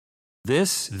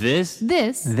This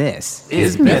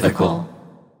is mythical.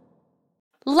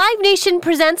 Live Nation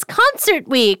presents Concert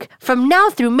Week. From now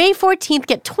through May 14th,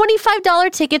 get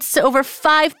 $25 tickets to over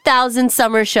 5,000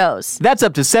 summer shows. That's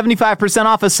up to 75%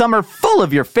 off a summer full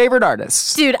of your favorite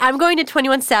artists. Dude, I'm going to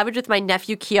 21 Savage with my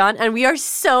nephew Keon, and we are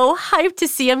so hyped to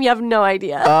see him. You have no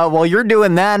idea. While you're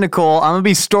doing that, Nicole, I'm going to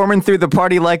be storming through the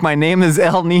party like my name is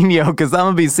El Nino, because I'm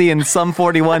going to be seeing Sum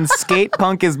 41 Skate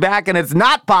Punk is back, and it's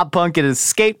not pop punk, it is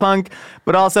skate punk.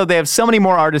 But also, they have so many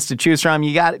more artists to choose from.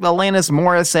 You got Alanis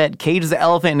Morissette, Cage the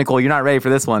Elephant. Nicole, you're not ready for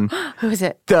this one. Who is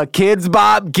it? The Kids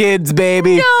Bob Kids,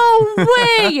 baby. No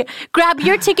way! Grab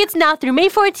your tickets now through May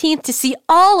 14th to see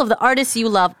all of the artists you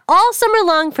love all summer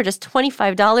long for just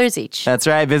 $25 each. That's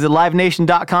right. Visit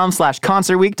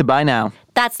livenation.com/concert week to buy now.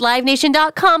 That's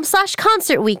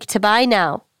livenation.com/concert week to buy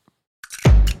now.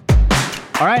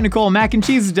 All right, Nicole, mac and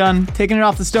cheese is done. Taking it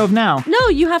off the stove now. No,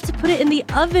 you have to put it in the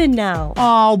oven now.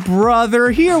 Oh,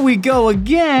 brother, here we go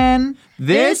again.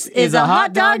 This is a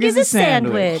hot dog is a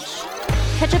sandwich.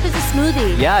 Ketchup is a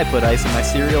smoothie. Yeah, I put ice in my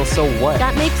cereal, so what?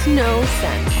 That makes no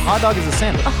sense. A hot dog is a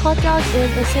sandwich. A hot dog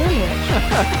is a sandwich.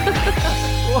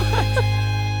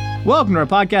 Welcome to our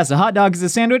podcast, A Hot Dog is a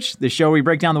Sandwich, the show where we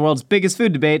break down the world's biggest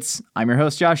food debates. I'm your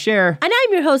host, Josh Scher. And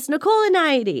I'm your host, Nicole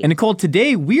Anaidi. And Nicole,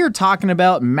 today we are talking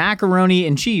about macaroni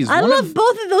and cheese. I love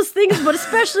both of those things, but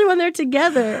especially when they're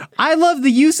together. I love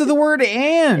the use of the word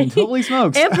and. Holy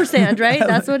smokes. Ampersand, right?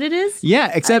 That's what it is?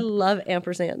 Yeah, except... I love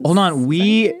ampersands. Hold on,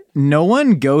 no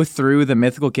one go through the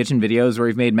Mythical Kitchen videos where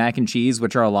we've made mac and cheese,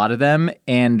 which are a lot of them,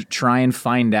 and try and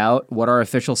find out what our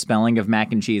official spelling of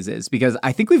mac and cheese is. Because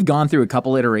I think we've gone through a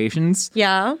couple iterations.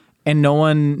 Yeah. And no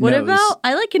one knows. What about,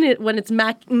 I like it when it's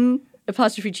mac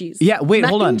apostrophe cheese. Yeah, wait,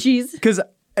 hold on. Mac and cheese. Because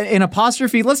in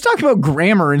apostrophe, let's talk about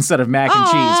grammar instead of mac and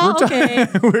cheese. Okay.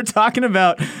 We're talking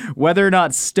about whether or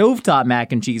not stovetop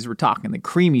mac and cheese, we're talking the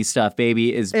creamy stuff,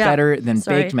 baby, is better than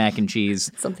baked mac and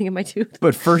cheese. Something in my tooth.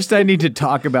 But first I need to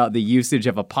talk about the usage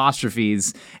of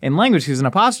apostrophes in language, because an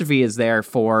apostrophe is there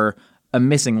for a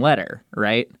missing letter,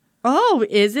 right? Oh,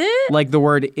 is it? Like the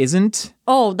word isn't.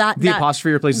 Oh, the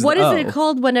apostrophe replaces What the is it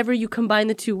called whenever you combine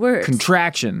the two words?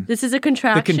 Contraction. This is a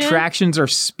contraction? The contractions are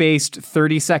spaced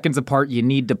 30 seconds apart. You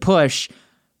need to push.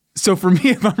 So for me,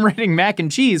 if I'm writing mac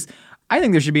and cheese, I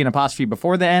think there should be an apostrophe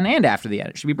before the N and after the N.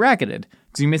 It should be bracketed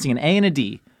because you're missing an A and a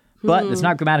D. But it's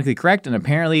not grammatically correct, and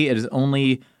apparently it is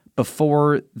only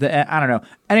before the N. I don't know.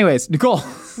 Anyways, Nicole.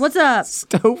 What's up?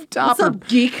 Stovetop. What's up,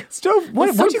 geek?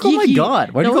 What'd you call my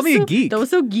God? Why'd you call me a geek? That was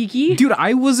so geeky. Dude,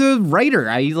 I was a writer.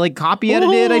 I copy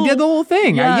edited. I did the whole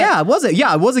thing. Yeah. I was a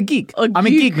geek. I'm a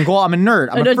geek, Nicole. I'm a nerd.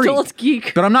 I'm a freak. An adult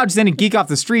geek. But I'm not just any geek off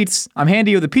the streets. I'm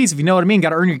handing you the piece, if you know what I mean.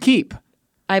 Got to earn your keep.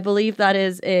 I believe that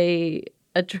is a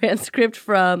transcript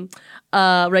from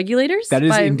Regulators. That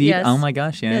is indeed. Yes. Oh my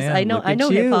gosh. Yeah, yes, yeah. I know. I know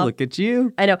hip hop. Look at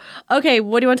you. I know. Okay,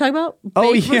 what do you want to talk about?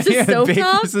 Baked versus stovetop?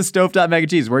 Baked versus stovetop mac and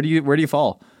cheese. Where do you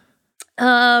fall?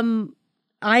 I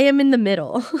am in the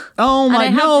middle. Oh my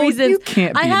no, you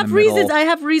can't be I have in the reasons. middle. I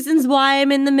have reasons why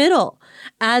I'm in the middle.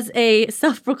 As a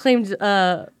self-proclaimed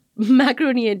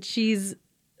macaroni and cheese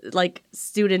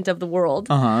student of the world,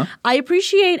 I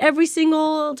appreciate every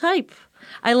single type.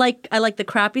 I like the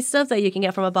crappy stuff that you can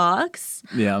get from a box.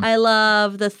 Yeah. I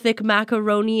love the thick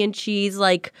macaroni and cheese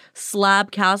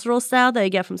slab casserole style that you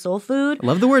get from Soul Food. I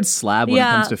love the word slab when it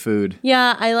comes to food.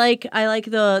 Yeah, I like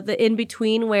the in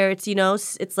between where it's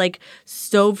it's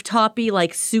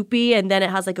stovetopy, soupy, and then it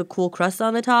has a cool crust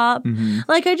on the top. Mm-hmm.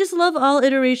 I just love all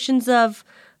iterations of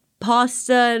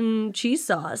pasta and cheese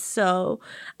sauce. So,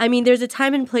 I mean, there's a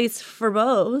time and place for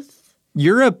both.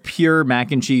 You're a pure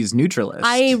mac and cheese neutralist.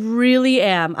 I really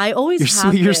am. I always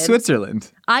have been. You're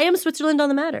Switzerland. I am Switzerland on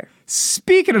the matter.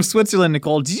 Speaking of Switzerland,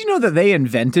 Nicole, did you know that they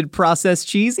invented processed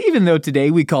cheese, even though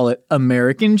today we call it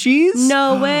American cheese?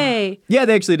 No way. Yeah,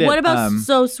 they actually did. What about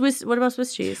Swiss? What about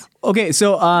Swiss cheese? Okay,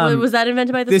 so was that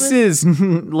invented by the Swiss? This is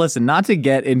listen, not to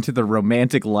get into the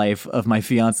romantic life of my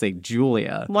fiancée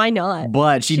Julia. Why not?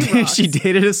 But she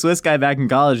dated a Swiss guy back in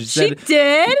college. She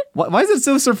did? Why is it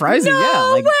so surprising?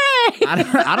 No way.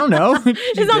 I don't know.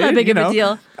 It's not that big of a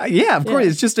deal. Yeah, of course.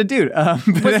 It's just a dude.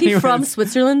 Was he from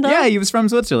Switzerland, though? Yeah, he was from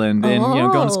Switzerland. And,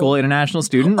 going to school, international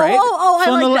student, right? I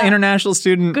Fun like little that. international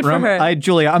student. Good for her.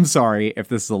 Julia, I'm sorry if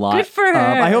this is a lot. Good for her.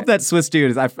 I hope that Swiss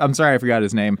dude I'm sorry I forgot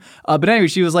his name. But anyway,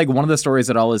 she was one of the stories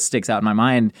that always sticks out in my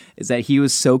mind is that he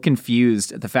was so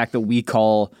confused at the fact that we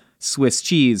call Swiss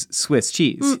cheese.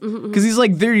 Because he's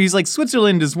like,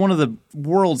 Switzerland is one of the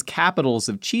world's capitals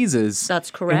of cheeses.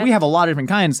 That's correct. And we have a lot of different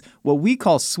kinds. What we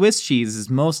call Swiss cheese is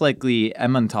most likely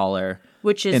Emmentaler.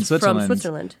 which is in Switzerland. from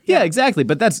Switzerland. Yeah, exactly.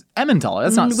 But that's Emmentaler.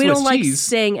 That's not We Swiss don't like cheese.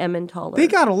 saying Emmentaler. They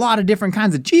got a lot of different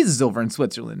kinds of cheeses over in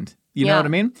Switzerland. You know Yeah. what I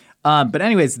mean? But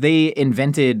anyways, they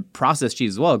invented processed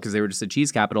cheese as well because they were just a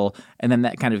cheese capital. And then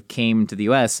that kind of came to the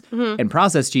U.S. And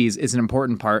processed cheese is an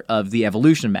important part of the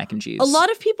evolution of mac and cheese. A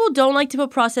lot of people don't like to put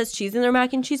processed cheese in their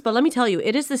mac and cheese, but let me tell you,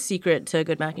 it is the secret to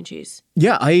good mac and cheese.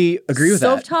 Yeah, I agree with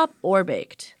that. Stovetop or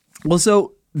baked. Well,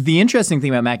 so the interesting thing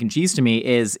about mac and cheese to me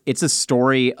is it's a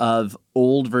story of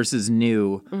old versus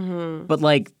new. But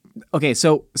like, okay,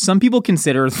 so some people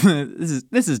consider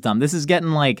this is dumb. This is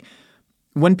getting like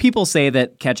when people say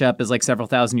that ketchup is like several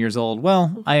thousand years old.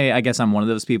 Well, I guess I'm one of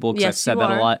those people because I've Yes, said you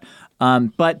that are. a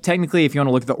lot. But technically, if you want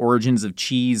to look at the origins of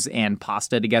cheese and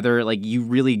pasta together, like you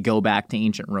really go back to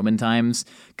ancient Roman times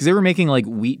because they were making like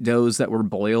wheat doughs that were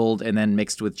boiled and then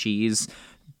mixed with cheese.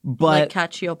 But Like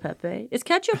cacio e pepe. Is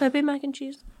cacio e pepe mac and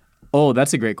cheese? oh,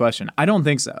 that's a great question. I don't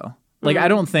think so. Like, I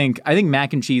think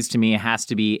mac and cheese to me has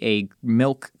to be a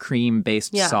milk cream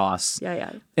based Yeah. sauce.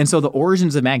 Yeah. And so the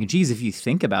origins of mac and cheese, if you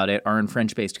think about it, are in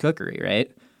French based cookery, right?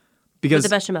 Because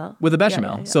With the bechamel. With the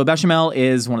bechamel. Yeah. So bechamel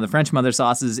is one of the French mother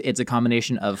sauces. It's a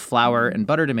combination of flour and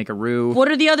butter to make a roux. What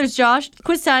are the others, Josh?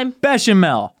 Quiz time.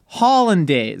 Bechamel,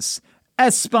 hollandaise,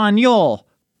 espagnole,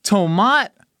 tomate.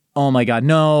 Oh my God,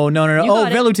 no. You Oh,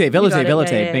 got it. velouté, You got it.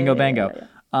 velouté, Yeah, bingo, yeah, bango.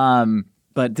 yeah.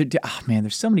 But man,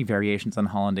 there's so many variations on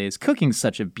hollandaise. Cooking's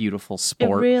such a beautiful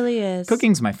sport. It really is.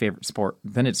 Cooking's my favorite sport.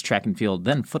 Then it's track and field.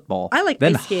 Then football. I like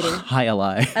then ice skating.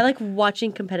 High-a-lie. I like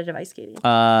watching competitive ice skating.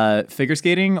 Figure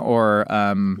skating or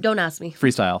Don't ask me.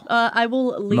 freestyle. I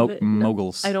will leave it.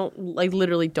 Moguls. I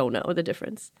literally don't know the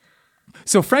difference.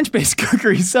 So French-based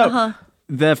cookery. So Uh-huh.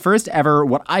 the first ever,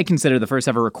 what I consider the first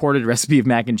ever recorded recipe of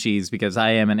mac and cheese, because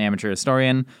I am an amateur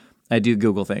historian, I do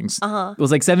Google things. It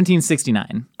was like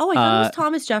 1769. Oh, I thought it was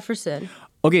Thomas Jefferson.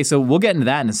 Okay, so we'll get into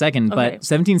that in a second. But Okay.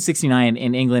 1769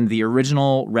 in England, the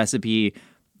original recipe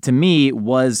to me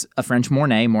was a French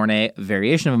mornay,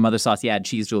 variation of a mother sauce. You add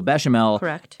cheese to a bechamel.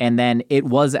 Correct. And then it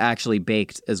was actually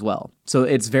baked as well. So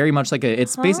it's very much like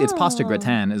it's pasta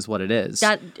gratin is what it is.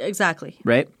 That exactly.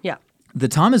 Right? Yeah. The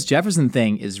Thomas Jefferson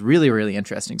thing is really, really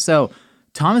interesting. So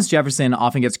Thomas Jefferson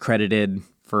often gets credited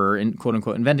for, quote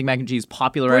unquote, inventing mac and cheese,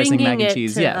 popularizing Bringing mac and it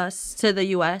cheese. to us, to the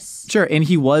U.S. Sure. And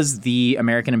he was the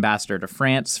American ambassador to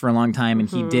France for a long time. And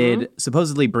he did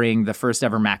supposedly bring the first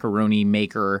ever macaroni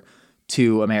maker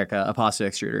to America, a pasta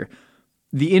extruder.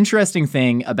 The interesting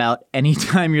thing about any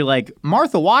time you're like,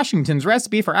 Martha Washington's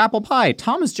recipe for apple pie,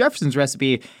 Thomas Jefferson's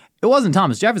recipe, it wasn't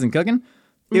Thomas Jefferson cooking.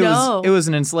 It was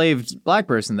an enslaved black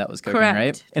person that was cooking, Correct.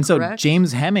 right? And so Correct.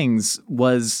 James Hemings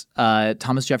was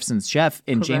Thomas Jefferson's chef,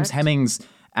 and James Correct. Hemings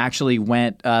actually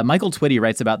went. Michael Twitty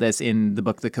writes about this in the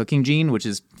book The Cooking Gene, which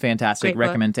is fantastic. Great book.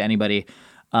 Recommend to anybody.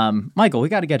 Michael, we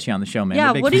got to get you on the show, man.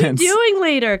 Yeah, We're big what fans. are you doing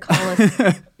later,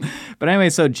 Colin? But anyway,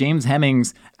 so James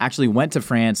Hemings actually went to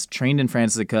France, trained in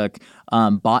France as a cook,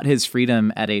 bought his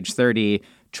freedom at age 30,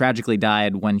 tragically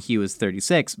died when he was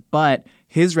 36. But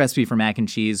his recipe for mac and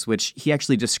cheese, which he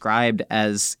actually described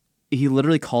as, he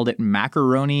literally called it a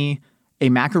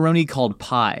macaroni called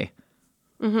pie.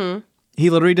 Mm-hmm. He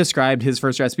literally described his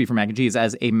first recipe for mac and cheese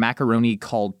as a macaroni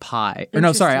called pie. Or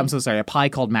no, sorry, I'm so sorry. A pie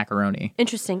called macaroni.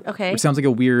 Interesting. Okay. Which sounds like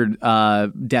a weird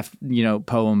deaf,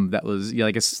 poem that was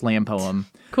like a slam poem.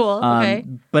 Cool. Okay.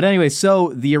 But anyway,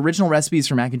 so the original recipes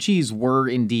for mac and cheese were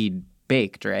indeed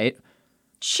baked, right?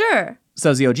 Sure.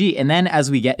 Says the OG. And then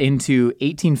as we get into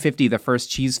 1850, the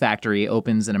first cheese factory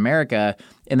opens in America.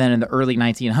 And then in the early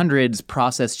 1900s,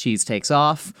 processed cheese takes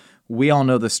off. We all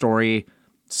know the story.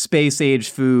 Space age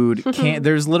food.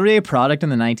 There's literally a product in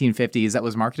the 1950s that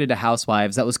was marketed to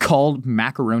housewives that was called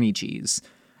macaroni cheese.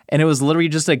 And it was literally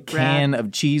just a can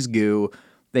of cheese goo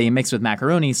that you mixed with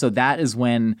macaroni. So that is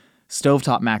when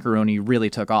stovetop macaroni really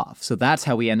took off. So that's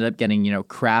how we ended up getting,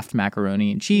 Kraft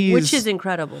macaroni and cheese. Which is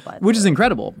incredible, by the way. Which is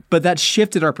incredible. But that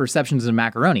shifted our perceptions of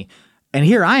macaroni. And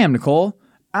here I am, Nicole.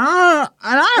 I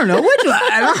don't know which way.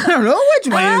 I don't know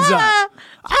which way is up.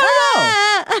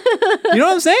 I don't know. You know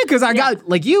what I'm saying? Because I got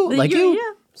like you. I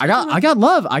got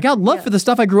love for the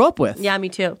stuff I grew up with. Yeah, me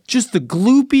too. Just the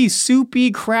gloopy,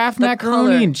 soupy Kraft macaroni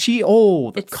color. and cheese.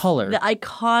 Oh, the It's color. The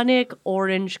iconic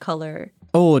orange color.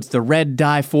 Oh, it's the red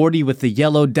dye 40 with the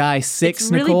yellow dye 6,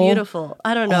 It's really Nicole. beautiful.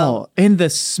 I don't know. Oh, and the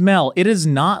smell. It is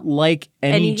not like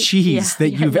any cheese that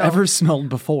you've ever smelled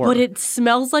before. But it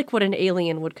smells like what an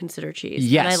alien would consider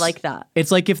cheese. Yes. And I like that. It's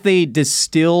like if they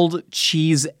distilled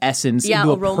cheese essence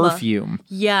into aroma. a perfume.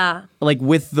 Yeah. Like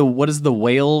with what is the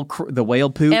whale poop?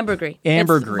 Ambergris.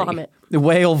 Ambergris. It's vomit. The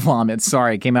whale vomit.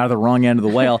 Sorry, came out of the wrong end of the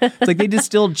whale. It's like they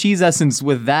distilled cheese essence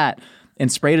with that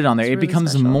and sprayed it on there. It really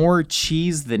becomes special. more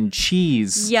cheese than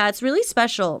cheese. Yeah, it's really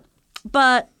special.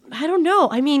 But I don't know.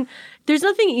 I mean, there's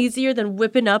nothing easier than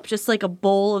whipping up just like a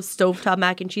bowl of stovetop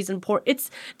mac and cheese and pork.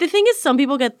 The thing is, some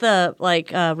people get the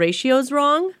ratios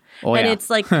wrong. Oh, and yeah. it's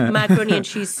like macaroni and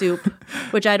cheese soup,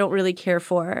 which I don't really care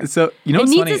for. So, you know it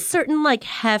what's needs funny? a certain like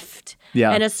heft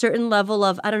and a certain level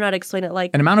of, I don't know how to explain it,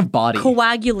 like An amount of body.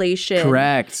 coagulation.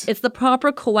 Correct. It's the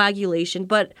proper coagulation.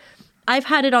 But I've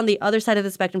had it on the other side of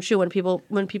the spectrum too,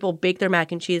 when people bake their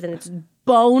mac and cheese and it's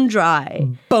bone dry.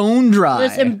 Bone dry.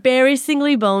 It's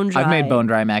embarrassingly bone dry. I've made bone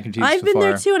dry mac and cheese I've before. been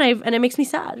there too, and it makes me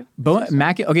sad.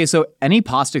 Okay, so any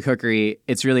pasta cookery,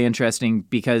 it's really interesting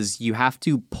because you have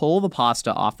to pull the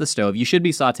pasta off the stove. You should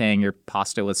be sautéing your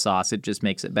pasta with sauce. It just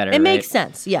makes it better. It makes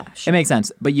sense. Yeah, It makes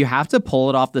sense. But you have to pull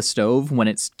it off the stove when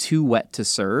it's too wet to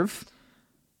serve.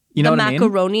 You know what I mean?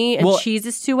 Macaroni and cheese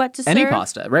is too wet to serve? Any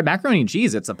pasta, right? Macaroni and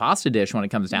cheese, it's a pasta dish when it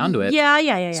comes down to it.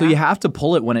 Yeah. So you have to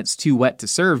pull it when it's too wet to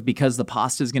serve because the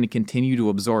pasta is going to continue to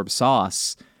absorb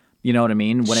sauce. You know what I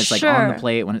mean? When it's like on the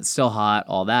plate, when it's still hot,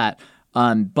 all that.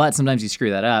 But sometimes you screw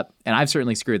that up, and I've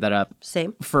certainly screwed that up.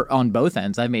 Same. On both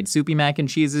ends. I've made soupy mac and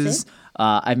cheeses.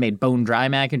 I've made bone dry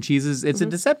mac and cheeses. It's a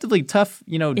deceptively tough,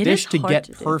 dish to get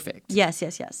perfect. Yes.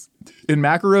 In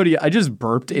macaroni, I just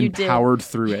burped and powered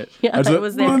through it. Yeah, I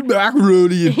was there.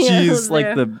 Macaroni and Yeah, I cheese, was like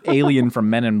there. the alien from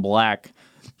Men in Black.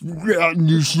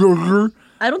 You sugar.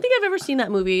 I don't think I've ever seen that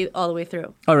movie all the way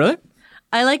through. Oh, really?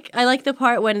 I like the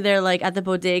part when they're like at the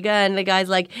bodega and the guy's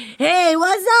like, "Hey,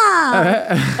 what's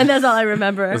up?" And that's all I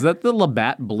remember. Was that the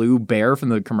Labatt Blue Bear from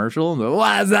the commercial?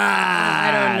 What's up?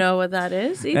 I don't know what that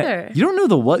is either. You don't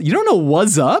know You don't know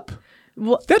what's up?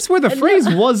 That's where the phrase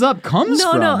 "was up" comes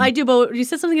from. No, I do. But you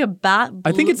said something about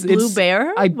I think it's blue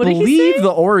bear. I What did he believe say? the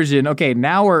origin. Okay,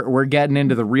 now we're getting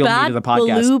into the real meat of the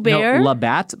podcast. Blue bear? No,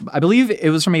 Labatt. I believe it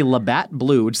was from a Labatt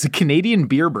Blue, which is a Canadian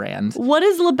beer brand. What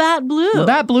is Labatt Blue?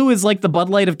 Labatt Blue is like the Bud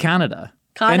Light of Canada.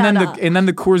 Canada. And then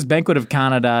the Coors Banquet of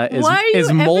Canada is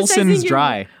emphasizing Molson's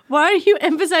Dry. Why are you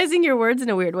emphasizing your words in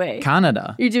a weird way?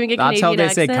 Canada. You're doing a That's Canadian how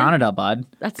they say accent? Canada, bud.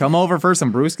 Come over for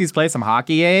some brewskis, play some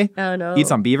hockey, eh? Oh, no. Eat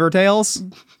some beaver tails.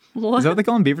 What? Is that what they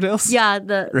call them, beaver tails? Yeah,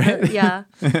 yeah.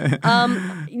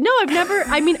 No, I've never.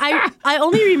 I mean, I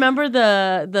only remember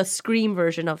the Scream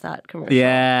version of that commercial.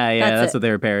 Yeah, that's it. what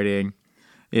they were parodying.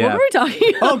 Yeah. What were we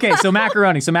talking about? Okay, so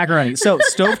macaroni. So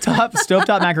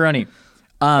stovetop macaroni.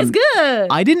 It's good.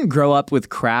 I didn't grow up with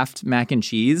Kraft mac and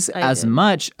cheese as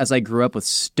much as I grew up with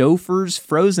Stouffer's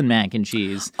frozen mac and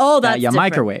cheese. Oh, that's that you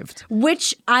different. microwaved.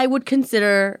 Which I would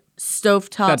consider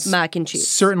stovetop That's mac and cheese.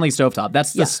 Certainly stovetop.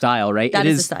 That's the style, right? That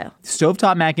is the style.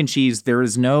 Stovetop mac and cheese. There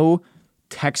is no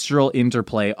textural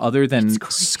interplay other than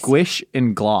squish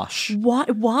and glosh.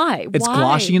 Why? It's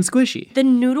gloshy and squishy. The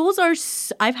noodles are.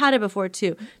 I've had it before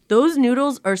too. Those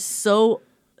noodles are so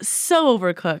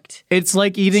overcooked. It's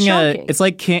like eating Shocking. It's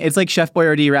like Chef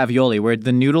Boyardee ravioli, where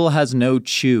the noodle has no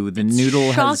chew. The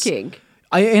noodle shocking.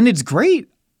 And it's great.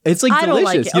 It's like I delicious. don't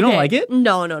like it. You don't Okay. like it?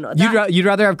 No. You'd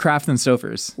rather have Kraft than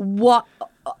Stouffer's. What?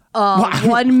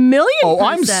 1,000,000%. Oh,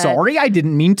 I'm sorry. I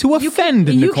didn't mean to offend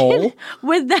Nicole.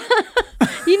 With that,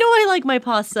 I like my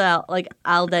pasta like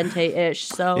al dente-ish.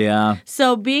 So Yeah.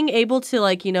 So being able to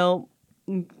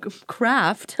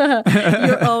craft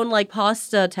your own like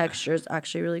pasta texture is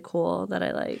actually really cool. That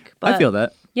I like. But, I feel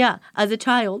that. Yeah, as a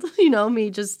child, me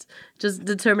just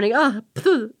determining, this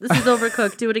is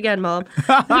overcooked. Do it again, Mom.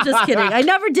 I'm just kidding. I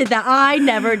never did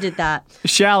that.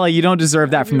 Shala, you don't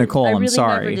deserve that from Nicole. I I'm really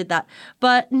sorry. never did that.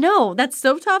 But no, that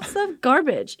stovetop stuff,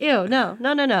 garbage. Ew, no.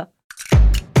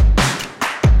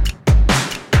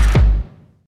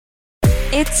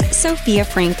 It's Sophia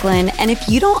Franklin, and if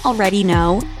you don't already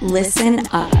know, listen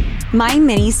up. My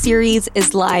mini-series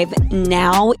is live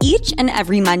now, each and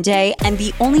every Monday, and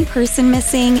the only person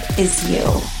missing is you.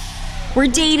 We're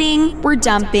dating, we're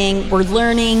dumping, we're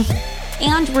learning,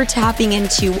 and we're tapping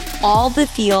into all the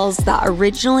feels that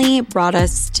originally brought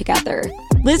us together.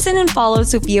 Listen and follow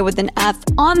Sophia with an F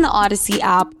on the Odyssey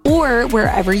app or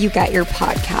wherever you get your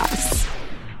podcasts.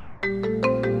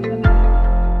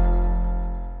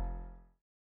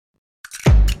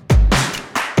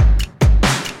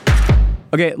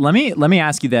 Okay, let me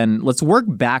ask you then. Let's work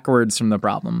backwards from the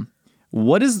problem.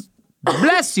 What is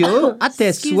bless you?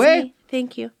 Excuse me.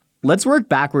 Thank you. Let's work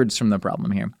backwards from the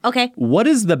problem here. Okay. What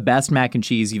is the best mac and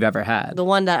cheese you've ever had? The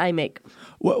one that I make.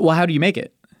 Well, how do you make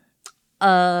it?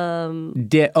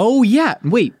 Oh yeah.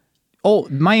 Wait. Oh,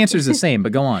 my answer is the same,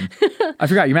 but go on. I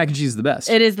forgot. Your mac and cheese is the best.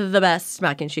 It is the best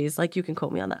mac and cheese. Like, you can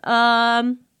quote me on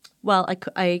that. Well,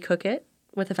 I cook it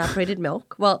with evaporated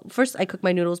milk. Well, first I cook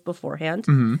my noodles beforehand,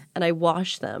 and I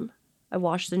wash them. I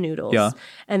wash the noodles. Yeah.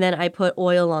 And then I put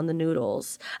oil on the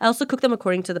noodles. I also cook them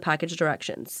according to the package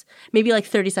directions. Maybe like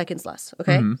 30 seconds less,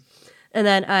 okay? And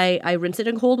then I rinse it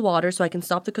in cold water so I can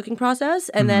stop the cooking process.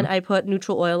 And then I put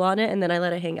neutral oil on it, and then I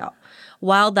let it hang out.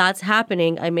 While that's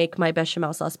happening, I make my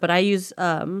bechamel sauce. But I use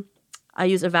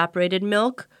evaporated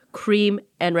milk, cream,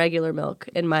 and regular milk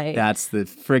in my... That's the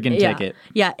friggin' ticket.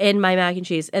 Yeah, in my mac and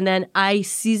cheese. And then I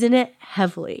season it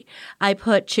heavily. I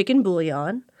put chicken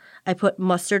bouillon. I put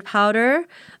mustard powder.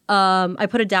 I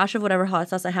put a dash of whatever hot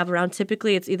sauce I have around.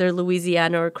 Typically, it's either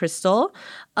Louisiana or Crystal.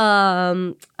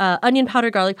 Onion powder,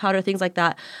 garlic powder, things like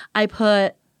that. I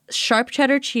put sharp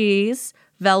cheddar cheese,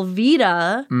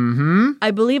 Velveeta. I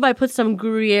believe I put some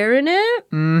Gruyere in it.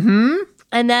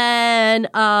 And then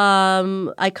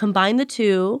I combine the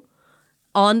two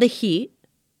on the heat.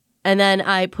 And then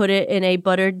I put it in a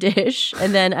buttered dish.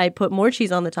 And then I put more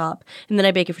cheese on the top. And then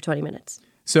I bake it for 20 minutes.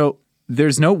 So...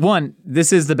 There's no one.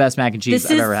 This is the best mac and cheese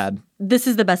I've ever had. This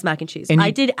is the best mac and cheese. I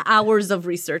did hours of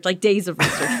research, like days of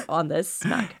research on this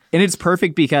mac. And it's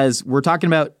perfect because we're talking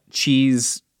about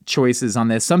cheese choices on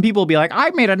this. Some people will be like, I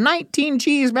made a 19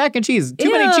 cheese mac and cheese. Too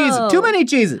many cheeses. Too many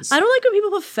cheeses. I don't like when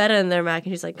people put feta in their mac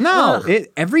and cheese. Like, no,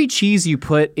 every cheese you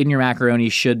put in your macaroni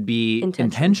should be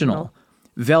intentional.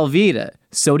 Velveeta,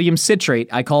 sodium citrate.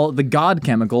 I call it the God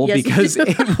chemical because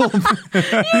it will.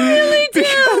 You really do.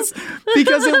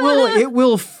 Because it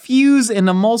will fuse and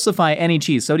emulsify any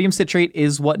cheese. Sodium citrate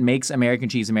is what makes American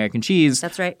cheese.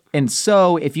 That's right. And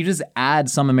so if you just add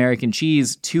some American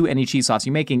cheese to any cheese sauce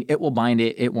you're making, it will bind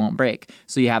it. It won't break.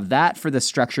 So you have that for the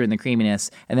structure and the creaminess,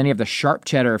 and then you have the sharp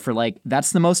cheddar for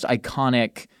that's the most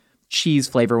iconic cheese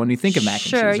flavor when we think of mac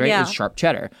and cheese, right? Yeah. It's sharp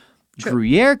cheddar. True.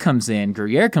 Gruyere comes in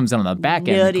on the back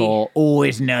end, Nicole. Oh,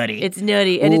 it's nutty. It's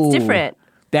nutty, and it's different.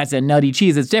 That's a nutty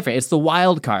cheese. It's different. It's the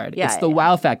wild card. Yeah, it's the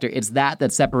wow factor. It's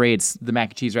that separates the mac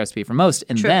and cheese recipe from most.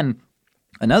 And True. then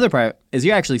another part is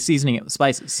you're actually seasoning it with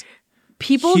spices.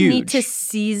 People need to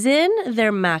season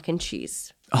their mac and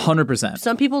cheese. 100%.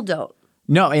 Some people don't.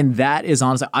 No, and that is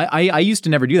honestly, I used to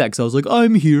never do that because I was like,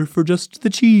 I'm here for just the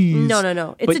cheese.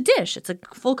 No. It's a dish. It's a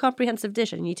full comprehensive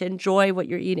dish, and you need to enjoy what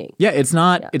you're eating. Yeah, it's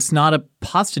not a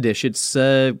pasta dish. It's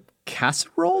a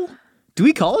casserole. Do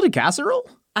we call it a casserole?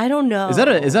 I don't know. Is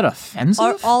that offensive?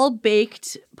 Are all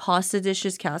baked pasta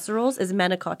dishes casseroles? Is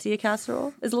manicotti a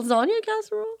casserole? Is lasagna a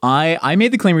casserole? I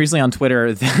made the claim recently on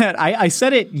Twitter that I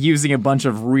said it using a bunch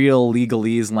of real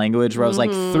legalese language where I was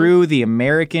like, through the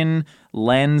American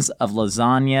lens of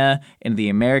lasagna and the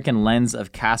American lens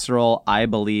of casserole, I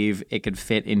believe it could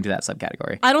fit into that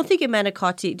subcategory. I don't think it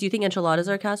manicotti. Do you think enchiladas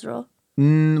are a casserole?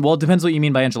 Well, it depends what you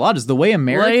mean by enchiladas. The way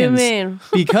Americans... What do you mean?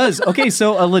 Because, okay,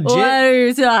 so a legit... What are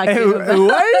you talking about?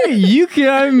 Why are you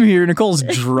come here? Nicole's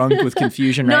drunk with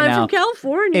confusion right now. No, I'm from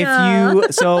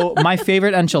California. So my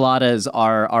favorite enchiladas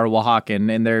are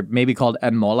Oaxacan, and they're maybe called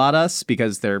enmoladas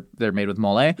because they're made with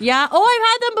mole. Yeah. Oh,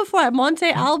 I've had them before at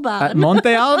Monte Alban. At Monte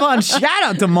Alban. Shout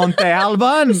out to Monte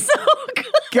Alban. So good.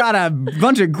 Got a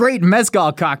bunch of great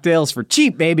mezcal cocktails for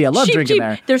cheap, baby. I love drinking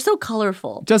there. They're so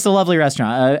colorful. Just a lovely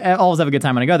restaurant. I always have a good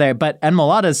time when I go there. But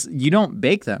enmoladas, you don't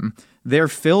bake them. They're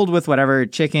filled with whatever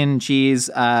chicken, cheese.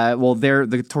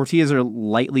 The tortillas are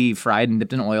lightly fried and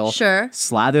dipped in oil. Sure.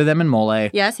 Slather them in mole.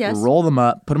 Yes. Roll them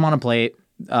up. Put them on a plate.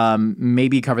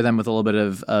 Maybe cover them with a little bit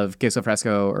of queso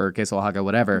fresco or queso Oaxaca,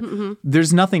 whatever.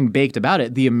 There's nothing baked about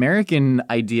it. The American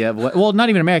idea of not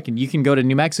even American. You can go to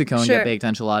New Mexico and get baked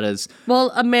enchiladas.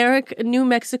 Well, New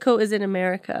Mexico is in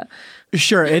America.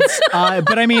 Sure, it's.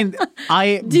 But I mean,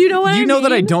 Do you know what I mean? You know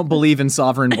that I don't believe in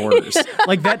sovereign borders.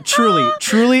 Like that,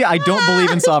 truly, I don't believe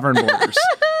in sovereign borders.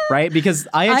 Right? Because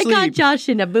I got Josh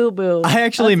in a boo-boo. I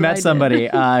actually met somebody.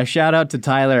 Shout out to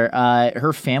Tyler.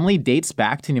 Her family dates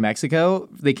back to New Mexico.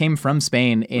 They came from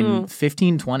Spain in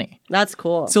 1520. That's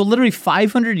cool. So literally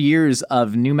 500 years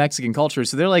of New Mexican culture.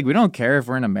 So they're like, we don't care if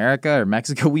we're in America or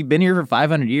Mexico. We've been here for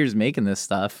 500 years making this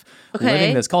stuff,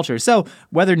 living this culture. So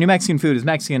whether New Mexican food is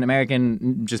Mexican,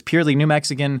 American, just purely New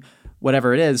Mexican,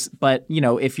 whatever it is. But,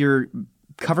 if you're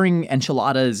covering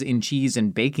enchiladas in cheese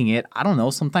and baking it, I don't know.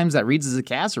 Sometimes that reads as a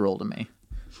casserole to me.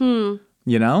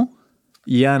 You know?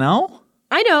 I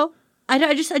know.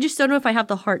 I just don't know if I have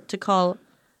the heart to call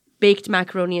baked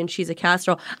macaroni and cheese a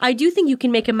casserole. I do think you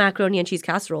can make a macaroni and cheese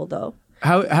casserole, though.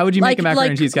 How would you make a macaroni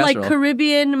and cheese casserole? Like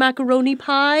Caribbean macaroni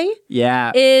pie.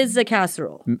 Yeah, is a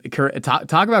casserole.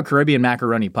 Talk about Caribbean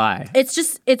macaroni pie.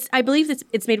 I believe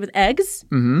it's made with eggs,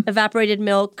 evaporated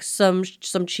milk, some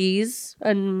cheese,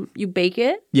 and you bake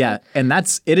it. Yeah, and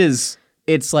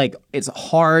it's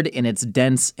hard and it's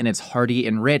dense and it's hearty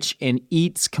and rich and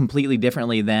eats completely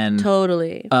differently than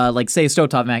totally like say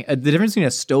stovetop mac. The difference between a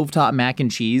stovetop mac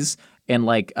and cheese and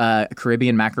like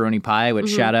Caribbean macaroni pie, which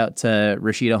shout out to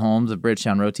Rashida Holmes of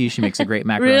Bridgetown Roti. She makes a great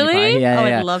macaroni Really? pie.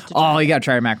 Yeah, I'd love to try Oh, you got to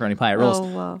try her macaroni pie. It rules. Oh,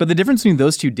 wow. But the difference between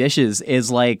those two dishes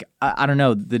is like, I don't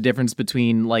know, the difference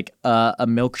between like a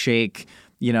milkshake,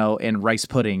 you know, and rice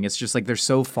pudding. It's just like they're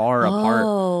so far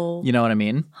apart. You know what I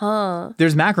mean? Huh.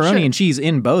 There's macaroni and cheese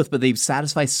in both, but they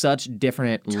satisfy such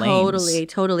different lanes.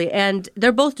 Totally. And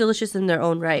they're both delicious in their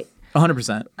own right.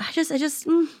 100%.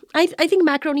 I think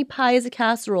macaroni pie is a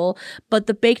casserole, but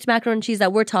the baked macaroni and cheese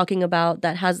that we're talking about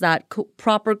that has that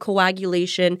proper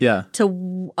coagulation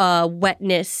to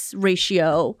wetness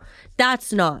ratio,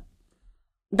 that's not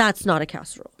a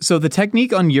casserole. So the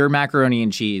technique on your macaroni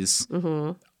and cheese,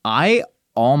 I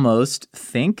almost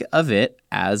think of it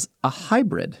as a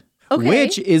hybrid,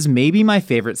 which is maybe my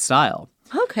favorite style.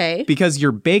 Okay. Because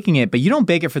you're baking it, but you don't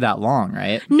bake it for that long,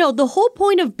 right? No, the whole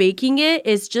point of baking it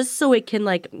is just so it can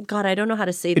like, God, I don't know how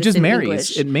to say this. It just in marries.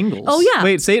 English. It mingles. Oh, yeah.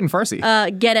 Wait, say it in Farsi.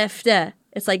 Gerefte.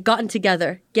 It's like gotten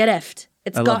together. Gereft.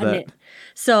 It's I gotten love that. it.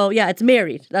 So yeah, it's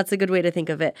married. That's a good way to think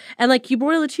of it. And like you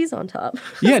broil the cheese on top.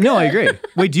 Yeah, no, I agree.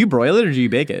 Wait, do you broil it or do you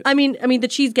bake it? I mean the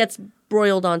cheese gets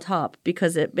broiled on top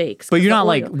because it bakes. But you're not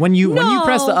like when you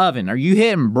press the oven, are you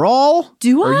hitting brawl?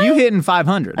 Do Or I? are you hitting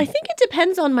 500? I think it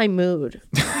depends on my mood.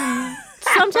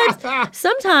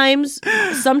 Sometimes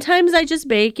I just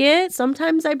bake it.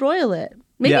 Sometimes I broil it.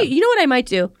 Maybe you know what I might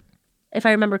do, if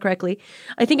I remember correctly.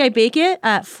 I think I bake it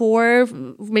at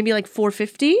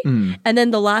 450, and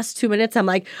then the last 2 minutes I'm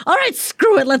like, all right,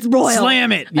 screw it, let's broil.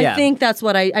 Slam it. Yeah. I think that's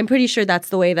what I'm pretty sure that's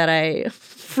the way that I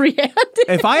freehand it.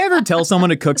 If I ever tell someone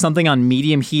to cook something on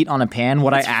medium heat on a pan,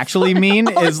 what I actually mean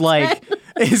is like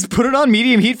is put it on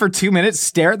medium heat for 2 minutes,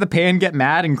 stare at the pan, get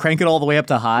mad, and crank it all the way up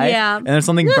to high. Yeah. And then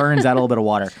something burns, add a little bit of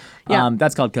water. Yeah.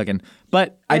 That's called cooking.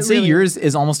 But I'd say yours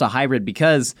is almost a hybrid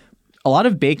because a lot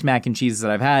of baked mac and cheeses that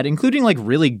I've had, including like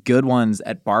really good ones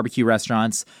at barbecue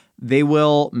restaurants, they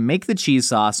will make the cheese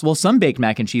sauce. Well, some baked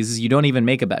mac and cheeses, you don't even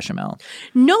make a bechamel.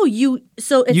 No,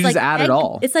 so it's You just like add it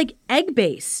all. It's like egg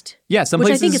based. Yeah, some which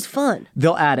places I think is fun.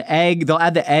 They'll add egg. They'll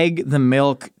add the egg, the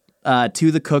milk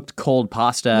to the cooked cold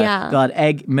pasta. Yeah. They'll add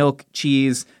egg, milk,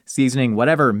 cheese, seasoning,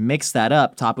 whatever. Mix that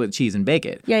up, top it with cheese, and bake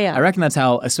it. Yeah. I reckon that's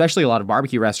how, especially a lot of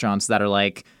barbecue restaurants that are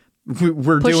like,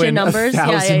 we're Pushing doing numbers.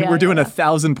 1,000. We're doing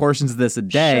 1,000 portions of this a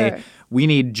day. Sure. We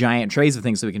need giant trays of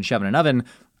things so we can shove in an oven.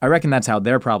 I reckon that's how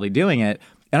they're probably doing it.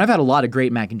 And I've had a lot of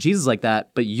great mac and cheeses like that,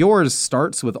 but yours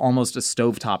starts with almost a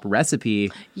stovetop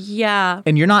recipe. Yeah.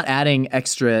 And you're not adding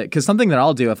extra, because something that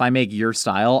I'll do if I make your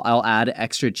style, I'll add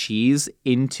extra cheese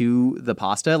into the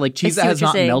pasta, like cheese that has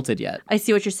not melted yet. I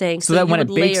see what you're saying. So that when it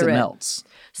bakes, it layer melts.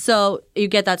 So you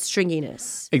get that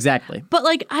stringiness. Exactly. But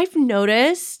like I've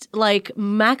noticed, like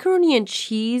macaroni and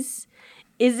cheese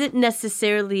isn't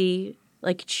necessarily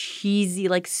like cheesy,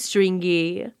 like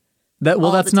stringy.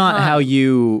 That's not how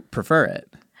you prefer it.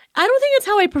 I don't think it's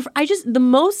how I prefer. The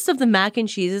most of the mac and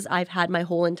cheeses I've had my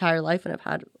whole entire life, and I've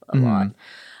had a lot.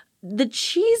 The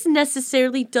cheese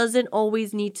necessarily doesn't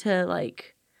always need to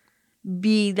like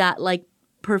be that like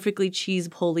perfectly cheese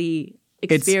pulley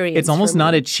experience. It's almost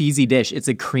not a cheesy dish. It's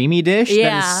a creamy dish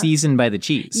that is seasoned by the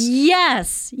cheese.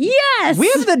 Yes.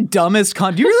 We have the dumbest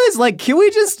do you realize, like, can we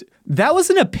just, that was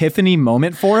an epiphany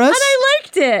moment for us. And I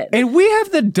liked it. And we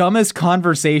have the dumbest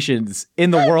conversations in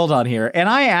the world on here. And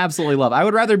I absolutely love it. I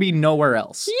would rather be nowhere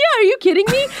else. Yeah, are you kidding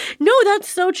me? No, that's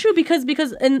so true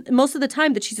because and most of the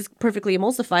time the cheese is perfectly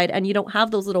emulsified and you don't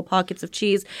have those little pockets of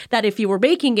cheese that if you were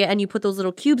baking it and you put those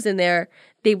little cubes in there,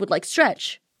 they would like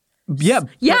stretch. Yeah.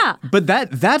 But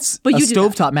that's a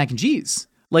stovetop mac and cheese.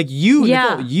 Like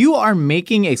Nicole, you are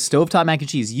making a stovetop mac and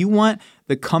cheese. You want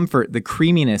the comfort, the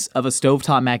creaminess of a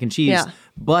stovetop mac and cheese,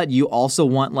 but you also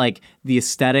want like the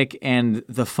aesthetic and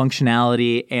the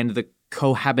functionality and the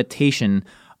cohabitation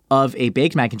of a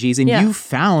baked mac and cheese. And you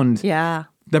found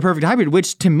the perfect hybrid,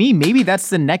 which to me, maybe that's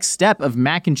the next step of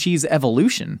mac and cheese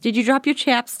evolution. Did you drop your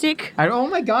chapstick? Oh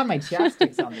my God, my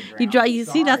chapstick's on the ground. You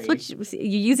see, that's what you're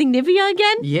using Nivea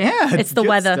again? Yeah. It's the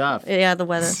weather. Stuff. Yeah, the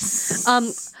weather.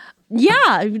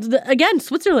 Again,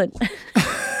 Switzerland.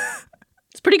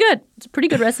 It's pretty good. It's a pretty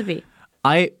good recipe.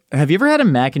 Have you ever had a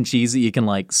mac and cheese that you can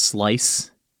like slice?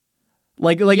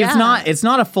 Like it's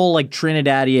not a full like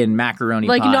Trinidadian macaroni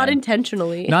like pie. Not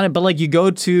intentionally. But like you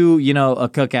go to, a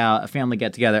cookout, a family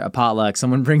get together, a potluck,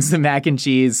 someone brings the mac and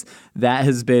cheese that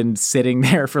has been sitting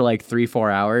there for like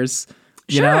 3-4 hours.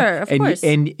 You know? Of course.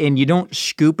 And you don't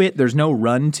scoop it. There's no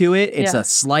run to it. It's a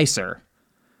slicer.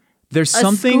 There's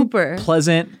something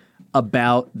pleasant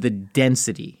about the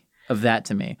density of that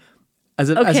to me. As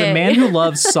a man who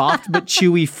loves soft but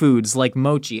chewy foods like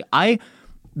mochi,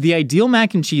 the ideal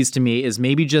mac and cheese to me is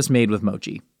maybe just made with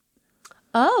mochi.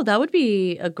 Oh, that would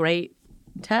be a great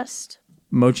test.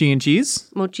 Mochi and cheese?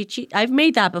 Mochi cheese. I've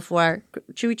made that before.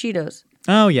 Chewy Cheetos.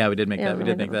 Oh, yeah, we did make that. We I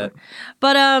did made make that.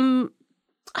 But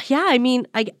yeah, I mean,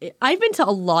 I've been to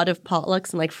a lot of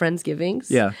potlucks and like Friendsgivings.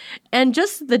 Yeah. And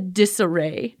just the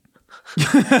disarray.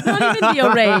 Not even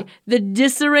the array. The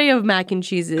disarray of mac and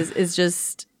cheeses is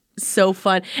just so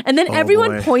fun. And then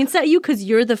everyone boy. points at you because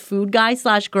you're the food guy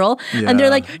 / girl. Yeah. And they're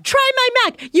like, try my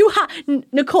mac.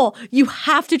 Nicole, you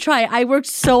have to try it. I worked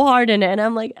so hard in it. And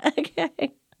I'm like,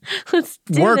 okay. Let's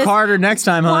do Work this. harder next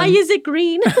time, hon. Why is it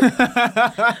green?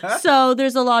 So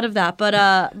there's a lot of that. But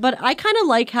I kind of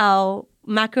like how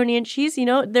macaroni and cheese,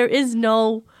 there is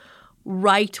no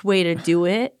right way to do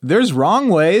it. There's wrong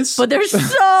ways. But there's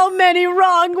so many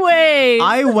wrong ways.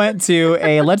 I went to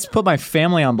a let's put my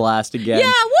family on blast again.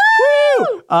 Yeah,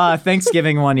 woo!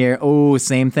 Thanksgiving one year. Oh,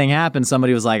 same thing happened.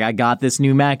 Somebody was like, I got this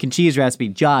new mac and cheese recipe.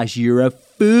 Josh, you're a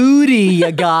foodie.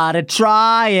 You gotta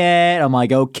try it. I'm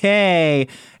like, okay.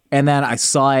 And then I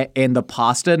saw it in the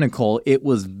pasta, Nicole. It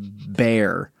was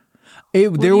bare.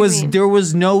 There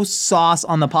was no sauce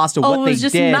on the pasta. Oh, it was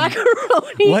just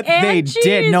macaroni what and they cheese.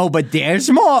 did. No, but there's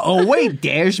more. Oh, wait,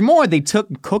 there's more. They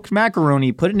took cooked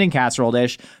macaroni, put it in a casserole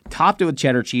dish, topped it with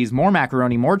cheddar cheese, more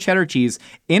macaroni, more cheddar cheese.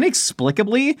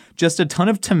 Inexplicably, just a ton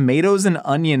of tomatoes and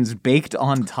onions baked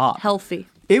on top. Healthy.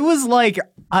 It was like,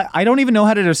 I don't even know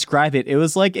how to describe it. It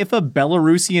was like if a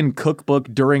Belarusian cookbook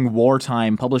during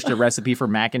wartime published a recipe for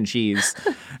mac and cheese.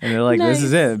 And they're like, This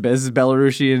is it. This is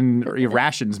Belarusian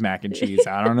rations mac and cheese.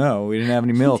 I don't know. We didn't have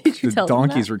any milk. Did you The tell them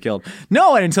donkeys that? were killed.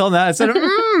 No, I didn't tell them that. I said,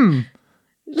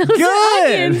 Those good. are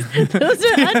onions. Those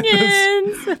are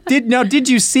onions. Did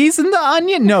you season the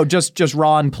onion? No, just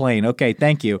raw and plain. Okay,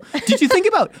 thank you. Did you think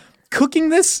about cooking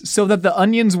this so that the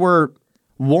onions were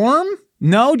warm?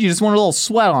 No, you just want a little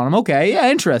sweat on them. Okay, yeah,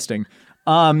 interesting.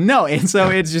 No, and so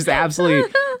it's just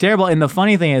absolutely terrible. And the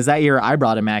funny thing is that year I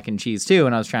brought a mac and cheese too,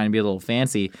 and I was trying to be a little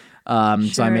fancy.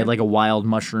 So I made like a wild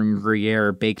mushroom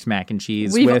Gruyere baked mac and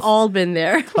cheese. We've all been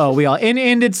there. Oh, we all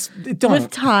and don't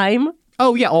With thyme.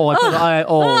 Oh yeah.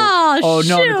 No,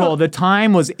 shoot. Nicole. The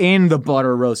thyme was in the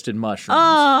butter roasted mushrooms.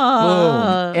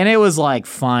 Oh. Boom. And it was like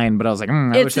fine, but I was like,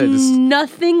 I It's wish I just.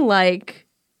 nothing like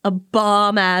a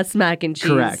bomb-ass mac and cheese.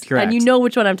 Correct. And you know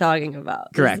which one I'm talking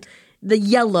about. Correct. The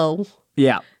yellow.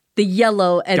 Yeah. The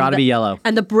yellow. And Gotta be yellow.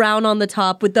 And the brown on the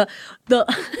top with the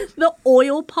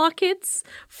oil pockets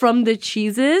from the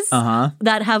cheeses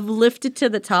that have lifted to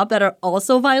the top that are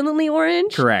also violently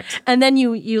orange. Correct. And then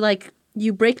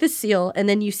you break the seal and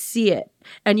then you see it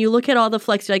and you look at all the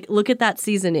flecks. You're like, look at that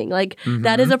seasoning. Like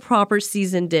that is a proper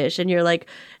seasoned dish. And you're like,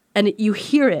 and you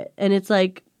hear it and it's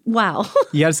like, wow.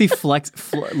 You gotta see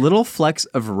little flecks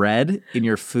of red in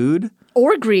your food.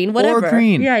 Or green, whatever. Or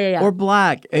green. Yeah. Or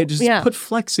black. Just put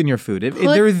flecks in your food.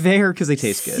 They're there because they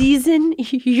taste good. Season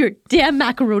your damn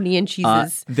macaroni and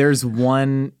cheeses. There's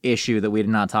one issue that we did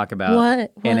not talk about.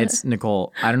 What? And it's,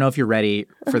 Nicole, I don't know if you're ready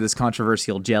for this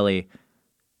controversial jelly.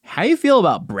 How do you feel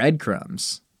about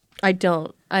breadcrumbs? I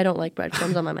don't like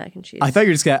breadcrumbs on my mac and cheese. I thought you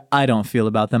were just gonna, I don't feel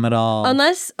about them at all.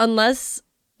 Unless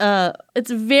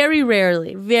it's very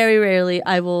rarely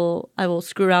I will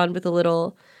screw around with a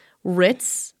little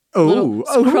Ritz.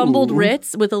 Crumbled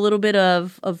Ritz with a little bit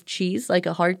of cheese, like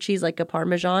a hard cheese, like a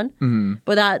Parmesan.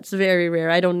 But that's very rare.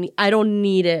 I don't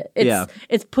need it.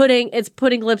 It's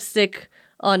putting lipstick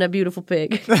on a beautiful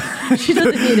pig. She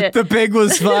doesn't need it. The pig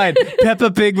was fine.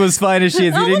 Peppa Pig was fine as she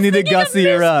is. You didn't need to gussy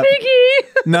her up. Piggy.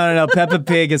 No. Peppa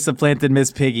Pig has supplanted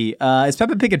Miss Piggy. Is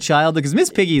Peppa Pig a child? Because Miss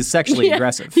Piggy is sexually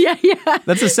aggressive. Yeah.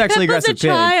 That's a sexually Peppa's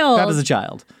aggressive a child. pig. Peppa's a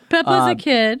child. Peppa's a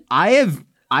kid.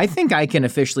 I think I can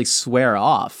officially swear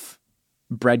off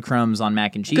breadcrumbs on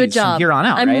mac and cheese Good job. from here on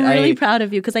out. I'm right? really proud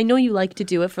of you because I know you like to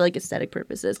do it for like aesthetic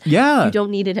purposes. Yeah. You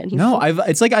don't need it anymore. No,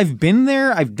 it's like I've been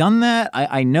there. I've done that.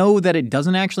 I know that it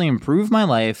doesn't actually improve my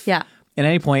life. Yeah. At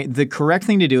any point, the correct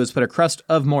thing to do is put a crust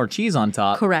of more cheese on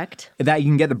top. Correct. That you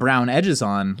can get the brown edges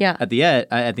on at the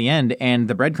end. And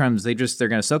the breadcrumbs, they're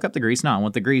going to soak up the grease. No, I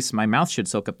want the grease. My mouth should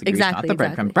soak up the grease, not the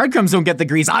breadcrumbs. Breadcrumbs don't get the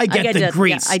grease. I get the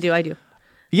grease. Yeah, I do.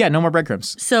 Yeah, no more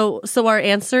breadcrumbs. So our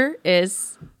answer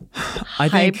is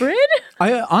hybrid?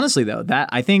 Honestly, though, that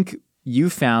I think you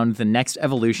found the next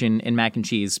evolution in mac and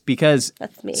cheese because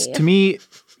That's me. To me,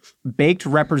 baked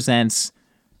represents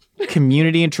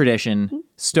community and tradition.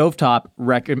 Stovetop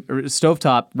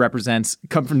represents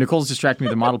comfort. Nicole's distracting me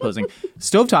with the model posing.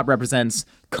 Stovetop represents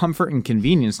comfort and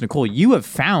convenience. Nicole, you have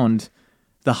found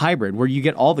the hybrid where you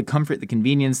get all the comfort, the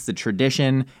convenience, the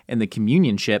tradition, and the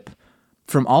communionship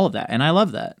from all of that. And I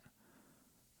love that.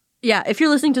 Yeah, if you're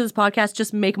listening to this podcast,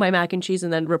 just make my mac and cheese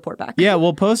and then report back. Yeah,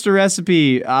 we'll post a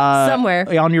recipe somewhere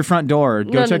on your front door.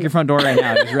 Go check your front door right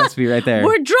now. There's a recipe right there.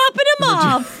 We're dropping them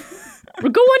off. We're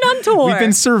going on tour. We've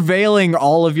been surveilling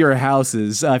all of your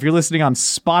houses. If you're listening on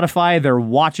Spotify, they're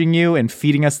watching you and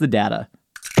feeding us the data.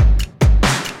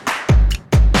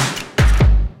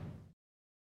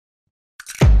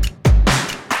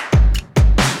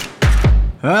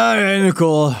 All right,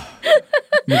 Nicole.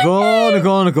 Nicole,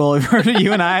 you've heard what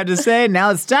you and I had to say. Now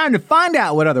it's time to find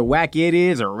out what other wacky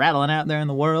ideas are rattling out there in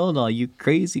the world. All you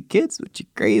crazy kids with your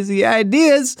crazy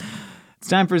ideas. It's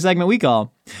time for a segment we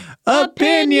call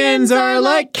Opinions Are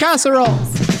Like Casseroles.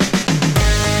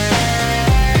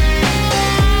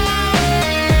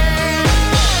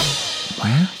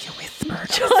 Well, you whispered.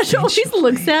 Josh always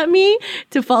looks at me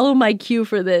to follow my cue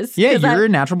for this. Yeah, you're a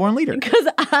natural born leader. Because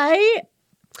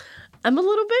I'm a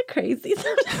little bit crazy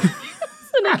sometimes.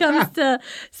 When it comes to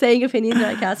saying opinions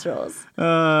like casseroles.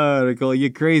 Oh, Nicole,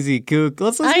 you crazy kook.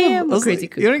 I am a crazy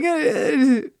kook. You want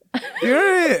to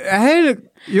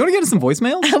get into some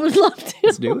voicemails? I would love to.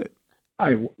 Let's do it.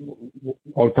 Hi,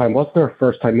 long-time listener,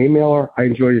 first-time emailer. I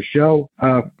enjoy your show.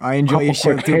 I enjoy your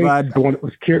show too, bud. The one that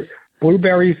was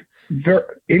blueberries,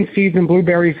 in-season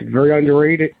blueberries, very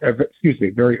underrated.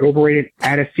 Very overrated.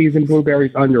 Out-of-season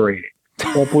blueberries, underrated.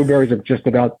 All blueberries are just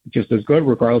as good,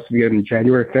 regardless if you get them in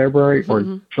January, February,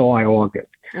 or July, August.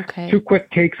 Okay. 2 quick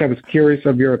takes I was curious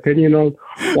of your opinion on.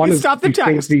 One is these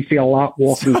things you see a lot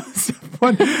walking.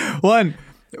 One,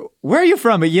 where are you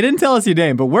from? But you didn't tell us your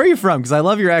name, but where are you from? Because I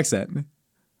love your accent.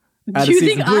 Do you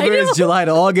think blueberries, I know? July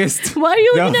to August. Why are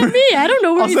you looking at me? I don't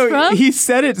know where he's from. He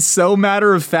said it so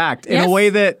matter of fact in a way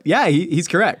that, he's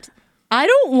correct. I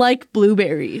don't like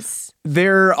blueberries.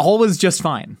 They're always just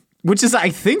fine. Which is, I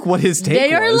think, what his take was.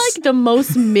 They are like the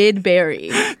most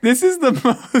mid-berry. This is the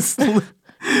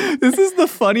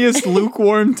funniest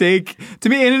lukewarm take to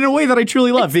me, and in a way that I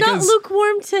truly love. It's not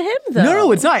lukewarm to him, though.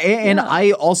 No, it's not. And I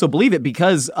also believe it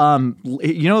because,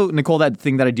 Nicole, that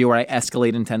thing that I do where I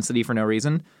escalate intensity for no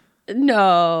reason?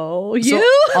 No.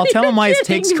 I'll tell him why his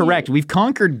take's correct. We've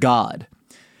conquered God.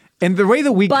 And the way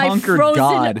that we conquered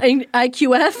God,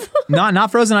 IQF,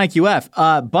 not frozen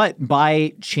IQF, but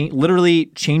by literally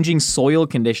changing soil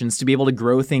conditions to be able to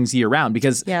grow things year round.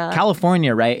 Because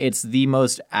California, right? It's the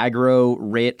most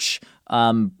agro-rich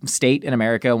state in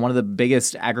America, one of the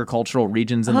biggest agricultural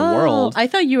regions in the world. I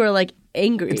thought you were like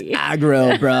angry. It's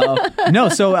aggro, bro. No,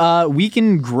 so we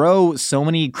can grow so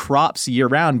many crops year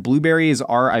round. Blueberries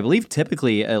are, I believe,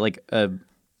 typically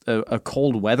a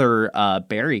cold weather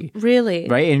berry. Really?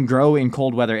 Right? And grow in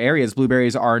cold weather areas.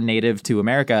 Blueberries are native to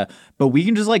America, but we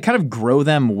can just kind of grow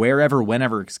them wherever,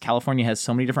 whenever, because California has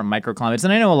so many different microclimates.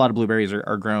 And I know a lot of blueberries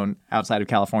are grown outside of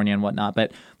California and whatnot,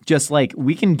 but just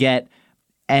we can get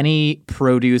any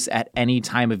produce at any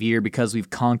time of year because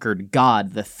we've conquered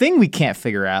God. The thing we can't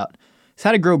figure out is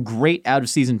how to grow great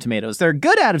out-of-season tomatoes. They're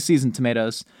good out-of-season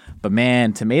tomatoes, but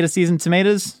man, tomato-season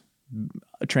tomatoes,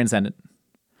 transcendent.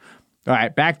 All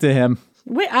right, back to him.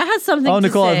 Wait, I had something to say. Oh,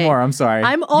 Nicole has more. I'm sorry.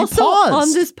 I'm also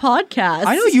on this podcast.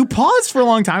 I know, you paused for a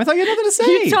long time. I thought you had nothing to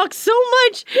say. You talked so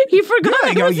much. He forgot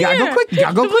I was here. Go quick. It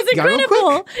was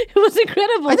incredible. It was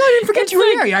incredible. I thought I didn't forget you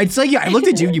were here. I looked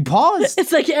at you. You paused.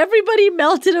 It's like everybody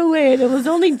melted away and it was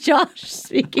only Josh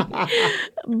speaking.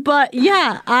 But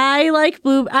yeah, I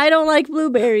don't like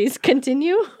blueberries.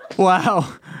 Continue.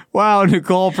 Wow,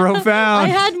 Nicole, profound. I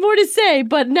had more to say,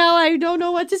 but now I don't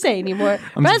know what to say anymore.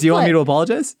 Do you want me to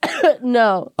apologize?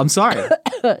 No. I'm sorry.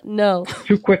 No.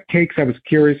 2 quick takes I was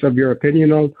curious of your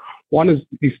opinion on. One is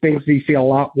these things you see a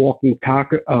lot walking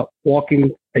taco.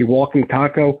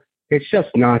 It's just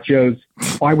nachos.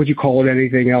 Why would you call it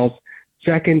anything else?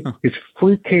 Second, is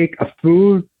fruitcake a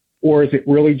food or is it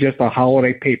really just a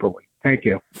holiday paperweight? Thank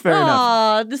you. Fair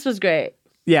enough. This was great.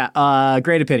 Yeah,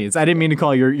 great opinions. I didn't mean to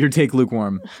call your take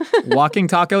lukewarm. Walking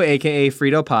taco, a.k.a.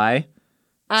 Frito pie.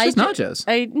 It's just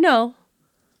nachos. No.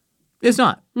 It's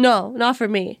not. No, not for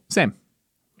me. Same.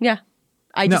 Yeah.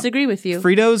 I disagree with you.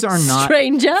 Fritos are not.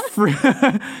 Stranger.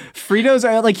 Fritos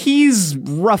are he's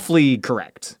roughly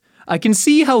correct. I can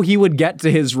see how he would get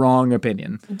to his wrong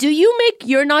opinion. Do you make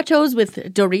your nachos with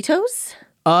Doritos?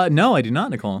 No, I do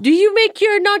not, Nicole. Do you make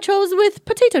your nachos with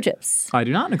potato chips? I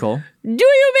do not, Nicole. Do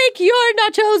you make your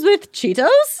nachos with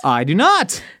Cheetos? I do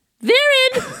not. They're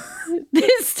in.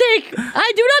 This take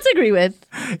I do not agree with.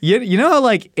 You know how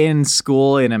like in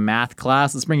school in a math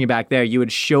class, let's bring you back there, you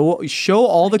would show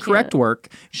all the correct work,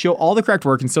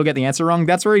 and still get the answer wrong?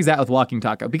 That's where he's at with Walking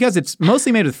Taco because it's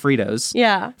mostly made with Fritos.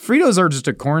 Yeah. Fritos are just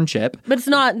a corn chip. But it's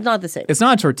not the same. It's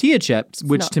not a tortilla chip,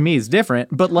 which to me is different.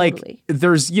 But Totally. like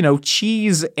there's,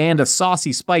 cheese and a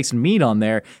saucy spiced meat on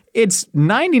there. It's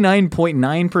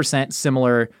 99.9%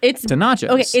 similar to nachos.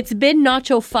 Okay, it's been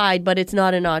nacho-fied, but it's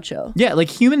not a nacho. Yeah, like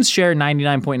humans share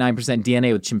 99.9%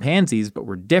 DNA with chimpanzees, but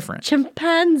we're different.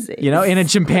 Chimpanzee. And a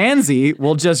chimpanzee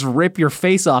will just rip your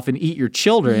face off and eat your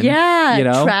children.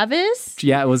 Yeah, Travis?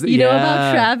 Yeah, it was. You know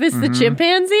about Travis the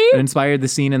chimpanzee? It inspired the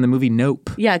scene in the movie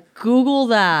Nope. Yeah, Google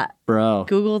that. Bro.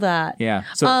 Google that. Yeah.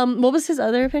 So, what was his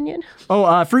other opinion?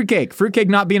 Fruitcake. Fruitcake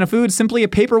not being a food, simply a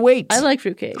paperweight. I like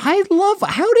fruitcake.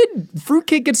 How did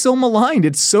fruitcake get so maligned?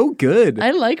 It's so good.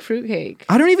 I like fruitcake.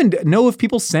 I don't even know if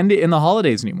people send it in the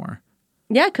holidays anymore.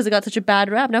 Yeah, because it got such a bad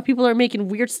rap. Now people are making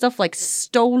weird stuff like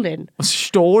stolen and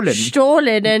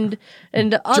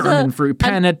other German fruit,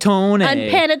 panettone,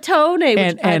 and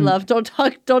panettone, which I love. Don't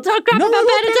talk crap about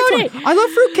panettone. I love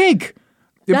fruitcake.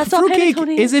 That's all fruitcake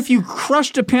panettone is if you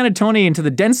crushed a panettone into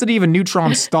the density of a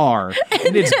neutron star,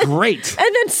 and it's great.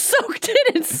 And then soaked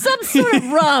it in some sort of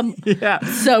rum. Yeah,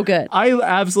 so good. I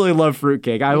absolutely love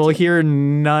fruitcake. I will hear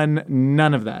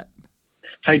none of that.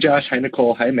 Hi, Josh. Hi,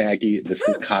 Nicole. Hi, Maggie. This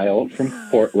is Kyle from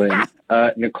Portland.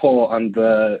 Nicole, on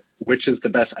the which is the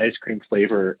best ice cream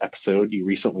flavor episode, you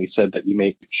recently said that you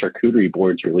make charcuterie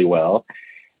boards really well.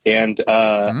 And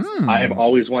I've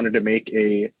always wanted to make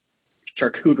a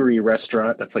charcuterie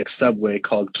restaurant that's like Subway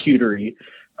called Cutery.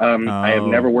 I have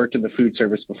never worked in the food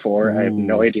service before. I have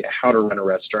no idea how to run a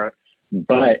restaurant.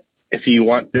 But if you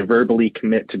want to verbally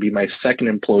commit to be my second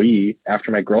employee after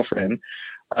my girlfriend,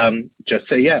 just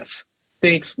say yes.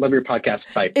 Thanks. Love your podcast.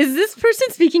 Bye. Is this person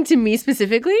speaking to me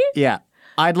specifically? Yeah.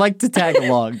 I'd like to tag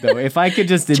along, though. If I could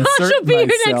just insert Josh will be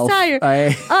myself. your next hire.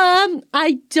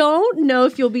 I don't know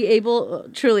if you'll be able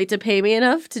truly to pay me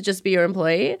enough to just be your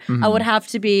employee. I would have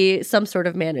to be some sort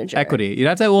of manager. Equity. You'd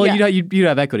have to. Well, Yeah. you'd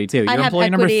have equity too. You're I'd have employee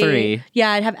number equity. 3.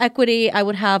 Yeah, I'd have equity. I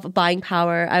would have buying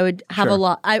power. I would have a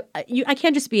lot. I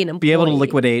can't just be an employee. Be able to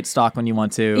liquidate stock when you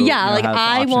want to. Yeah, like have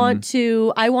I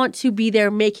option. want to be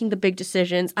there making the big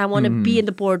decisions. I want to be in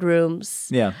the boardrooms.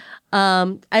 Yeah.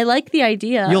 I like the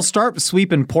idea. You'll start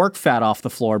sweeping pork fat off the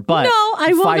floor, but No,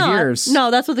 I will 5 not. years.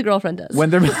 No, that's what the girlfriend does. When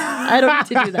they're I don't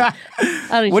need to do that.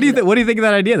 What do you think of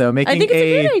that idea though? Making I think it's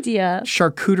a great idea.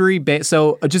 charcuterie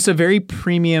so just a very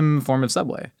premium form of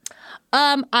Subway.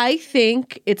 I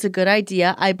think it's a good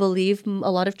idea. I believe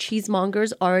a lot of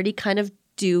cheesemongers already kind of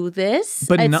do this.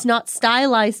 But it's not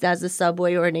stylized as a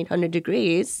Subway or an 800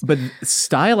 degrees. But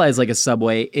stylized like a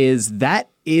Subway is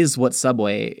what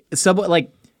Subway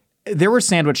like. There were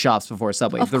sandwich shops before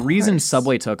Subway. The reason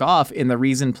Subway took off and the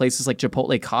reason places like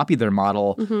Chipotle copied their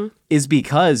model is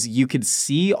because you could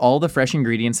see all the fresh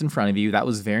ingredients in front of you. That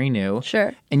was very new.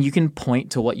 Sure. And you can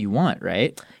point to what you want,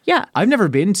 right? Yeah. I've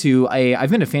been to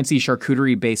fancy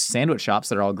charcuterie-based sandwich shops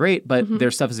that are all great, but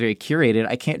their stuff is very curated.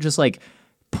 I can't just like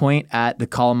point at the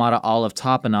Kalamata olive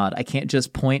tapenade. I can't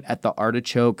just point at the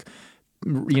artichoke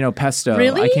pesto.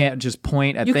 Really? I can't just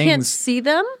point at You things. can't see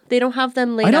them? They don't have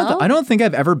them laid out? I don't think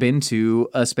I've ever been to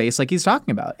a space like he's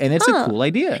talking about. And it's a cool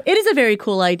idea. It is a very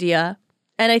cool idea.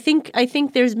 And I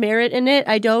think there's merit in it.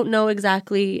 I don't know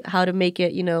exactly how to make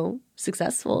it,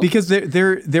 successful. Because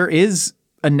there is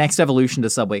a next evolution to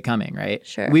Subway coming, right?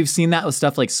 Sure. We've seen that with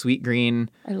stuff like Sweet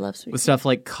Green. I love Sweet With stuff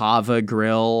like Kava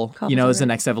Grill, is the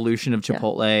next evolution of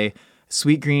Chipotle. Yeah.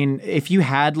 Sweet Green, if you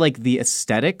had like the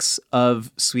aesthetics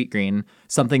of Sweet Green,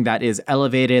 something that is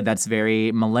elevated, that's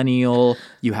very millennial,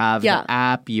 you have the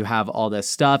app, you have all this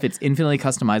stuff, it's infinitely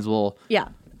customizable. Yeah.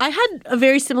 I had a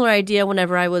very similar idea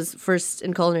whenever I was first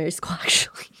in culinary school,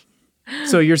 actually.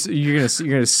 So you're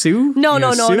gonna sue? No,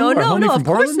 of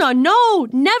course not. No,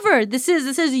 never. This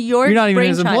is your You're not even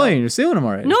his brainchild. employee, and you're suing him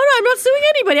already. No, I'm not suing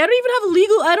anybody. I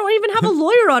don't even have a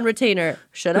lawyer on retainer.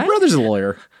 Should I? Your brother's a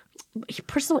lawyer.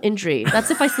 Personal injury.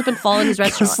 That's if I slip and fall in his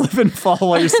restaurant. Slip and fall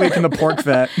while you're sweeping the pork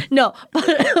fat. No, but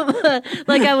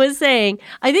like I was saying,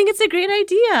 I think it's a great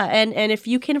idea. And if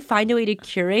you can find a way to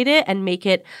curate it and make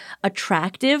it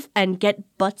attractive and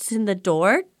get butts in the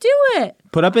door, do it.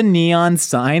 Put up a neon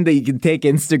sign that you can take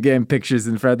Instagram pictures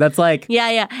in front. That's like...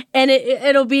 Yeah. And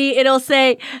it'll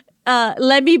say,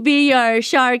 let me be your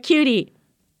charcuterie.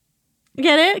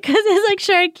 Get it? Because it's like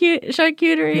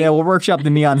charcuterie. Yeah, we'll workshop the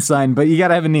neon sign, but you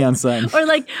gotta have a neon sign. Or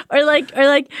like,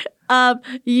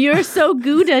 you're so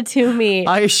Gouda to me.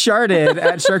 I sharted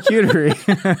at charcuterie.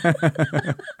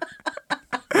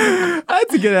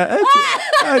 That's a good.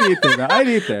 I'd eat there. I'd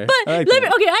eat there. But I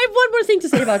have one more thing to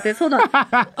say about this. Hold on.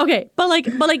 Okay, but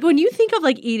when you think of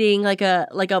like eating like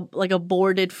a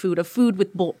boarded food, a food with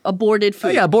a boarded food.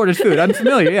 Oh yeah, boarded food. I'm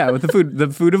familiar. Yeah, with the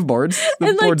food of boards,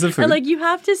 boards of food. And like you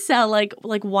have to sell like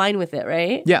wine with it,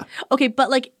 right? Yeah. Okay, but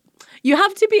like you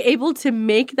have to be able to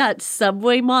make that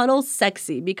Subway model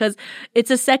sexy because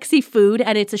it's a sexy food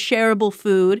and it's a shareable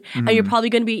food. And you're probably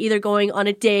going to be either going on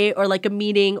a date or like a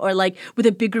meeting or like with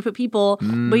a big group of people.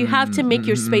 But you have to make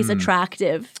your space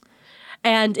attractive.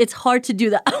 And it's hard to do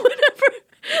that whenever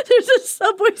there's a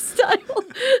Subway style.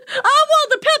 I want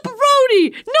the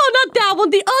pepperoni. No, not that one.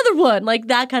 The other one. Like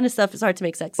that kind of stuff is hard to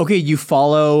make sexy. Okay, you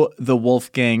follow the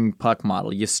Wolfgang Puck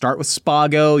model. You start with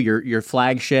Spago, your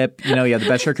flagship. You have the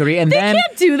best charcuterie, and then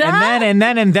can't do that. And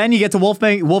then you get to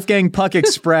Wolfgang Puck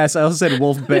Express. I also said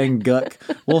Wolfgang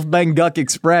Guck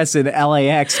Express in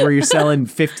LAX, where you're selling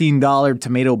 $15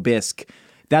 tomato bisque.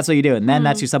 That's what you do. And then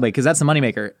that's your Subway because that's the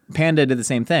moneymaker. Panda did the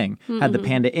same thing. Had the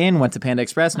Panda Inn, went to Panda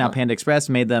Express. Now Panda Express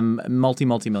made them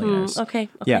multi-millionaires. Okay.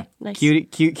 Yeah. Nice.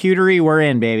 Cutery, we're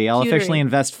in, baby. I'll officially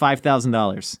invest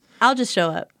 $5,000. I'll just show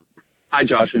up. Hi,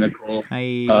 Josh and Nicole.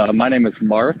 Hi. My name is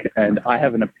Mark, and I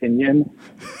have an opinion.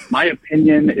 My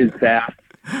opinion is that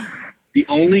the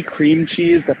only cream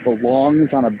cheese that belongs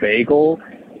on a bagel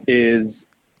is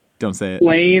Don't say it.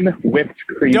 plain whipped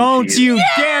cream Don't cheese. you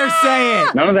dare say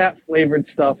it! None of that flavored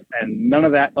stuff and none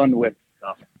of that unwhipped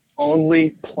stuff.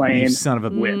 Only plain You son of a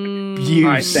whipped. You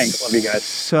All right, thanks. Love you guys.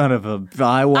 son of a...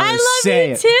 I want I to love say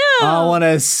you it. too. I want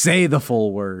to say the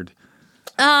full word.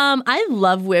 I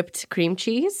love whipped cream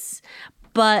cheese,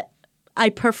 but I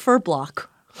prefer block.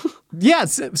 Yeah,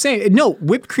 same. No,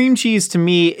 whipped cream cheese to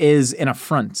me is an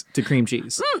affront to cream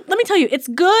cheese. Let me tell you, it's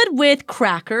good with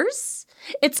crackers.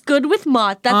 It's good with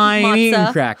that's I ain't matzah.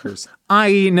 eating crackers. I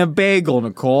eating a bagel,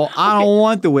 Nicole. I don't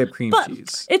want the whipped cream But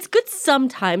cheese. it's good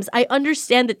sometimes. I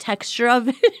understand the texture of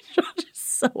it. I'm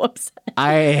just so upset.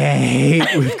 I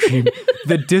hate whipped cream.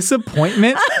 The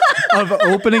disappointment of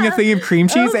opening a thing of cream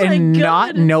cheese Oh my and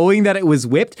not God. knowing that it was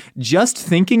whipped, just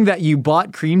thinking that you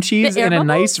bought cream cheese The air in a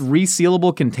bubbles? nice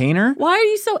resealable container. Why are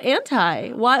you so anti?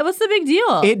 What's the big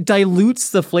deal? It dilutes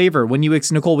the flavor. When you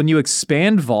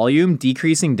expand volume,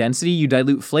 decreasing density, you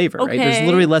dilute flavor, right? There's Okay.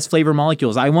 literally less flavor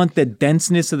molecules. I want the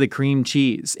denseness of the cream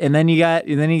cheese. And then you get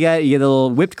a little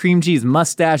whipped cream cheese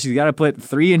mustache. You got to put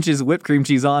 3 inches of whipped cream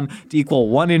cheese on to equal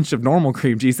 1 inch of normal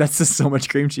cream cheese. That's just so much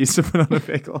cream cheese to put on a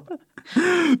bagel.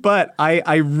 But I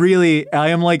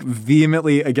am like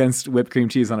vehemently against whipped cream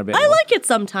cheese on a bagel. I like it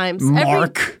sometimes.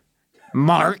 Mark.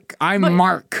 I'm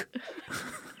Mark.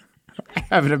 I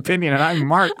have an opinion and I'm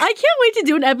Mark. I can't wait to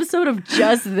do an episode of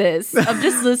just this, of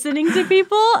just listening to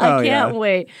people. I can't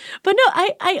wait. But no,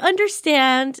 I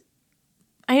understand.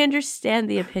 I understand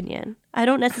the opinion. I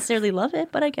don't necessarily love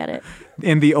it, but I get it.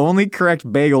 And the only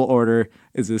correct bagel order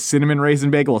is a cinnamon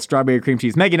raisin bagel with strawberry cream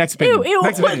cheese. Maggie, next opinion. Ew,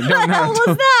 Next what opinion. the hell was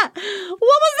that? What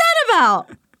was that about?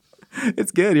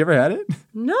 It's good. You ever had it?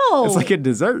 No. It's like a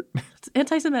dessert. It's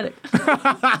anti-Semitic.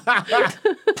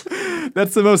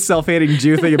 That's the most self-hating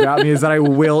Jew thing about me is that I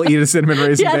will eat a cinnamon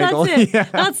raisin Yeah, bagel. that's it. Yeah.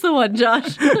 That's the one,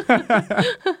 Josh.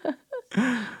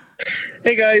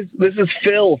 Hey guys, this is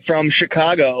Phil from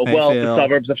Chicago. Hey, well, Phil. the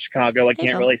suburbs of Chicago. I can't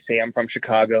Phil. really say I'm from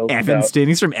Chicago. without Evanston.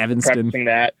 He's from Evanston. prefacing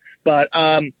that. But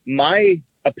my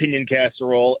opinion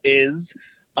casserole is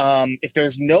if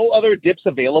there's no other dips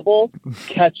available,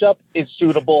 ketchup is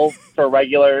suitable for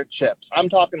regular chips. I'm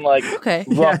talking like Okay.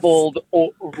 ruffled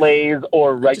Lay's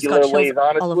or I just got regular chills Lay's,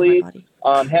 all over my honestly.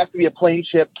 body. Has to be a plain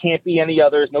chip. Can't be any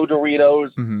others. No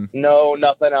Doritos. Mm-hmm. No,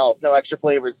 nothing else. No extra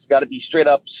flavors. It's got to be straight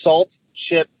up salt,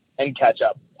 chip, and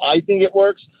ketchup. I think it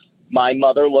works. My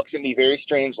mother looks at me very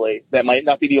strangely. That might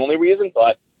not be the only reason,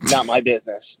 but not my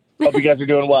business. Hope you guys are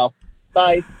doing well.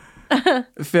 Bye.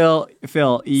 Phil,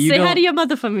 you Say hi don't. to your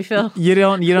mother for me, Phil. You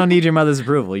don't need your mother's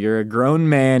approval. You're a grown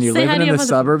man. You're Say hi living to in your the mother.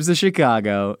 suburbs of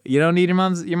Chicago. You don't need your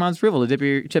mom's approval to dip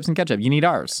your chips in ketchup. You need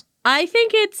ours. I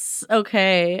think it's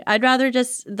okay. I'd rather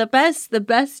just the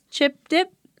best chip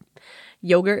dip,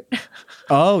 yogurt,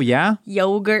 Oh yeah.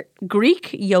 Greek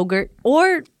yogurt,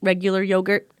 or regular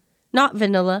yogurt, not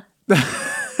vanilla.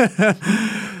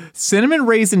 Cinnamon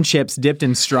raisin chips dipped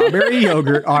in strawberry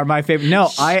yogurt are my favorite. No,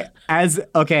 as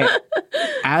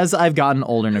I've gotten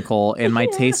older, Nicole, and my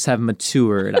tastes have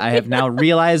matured, I have now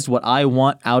realized what I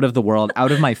want out of the world,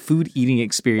 out of my food eating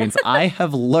experience. I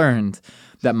have learned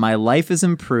that my life is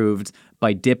improved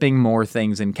by dipping more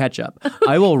things in ketchup.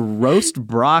 I will roast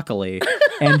broccoli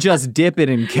and just dip it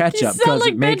in ketchup because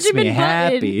it makes me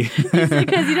happy.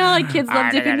 Because you know, like kids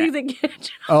love dipping things in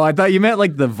ketchup. Oh, I thought you meant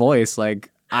like the voice, like.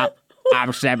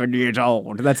 I'm 7 years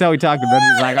old. That's how he talked about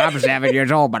it. He's like, I'm 7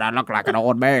 years old, but I look like an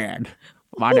old man.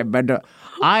 I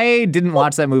didn't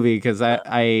watch that movie because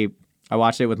I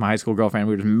watched it with my high school girlfriend.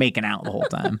 We were just making out the whole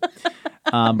time.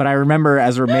 But I remember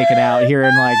as we're making out,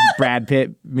 hearing like Brad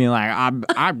Pitt being like,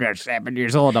 I'm just 7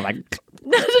 years old. I'm like,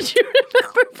 That's what you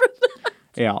remember from that.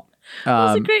 yeah. It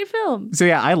was a great film. So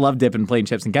yeah, I love dipping plain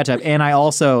chips and ketchup, and I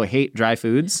also hate dry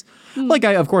foods. Like,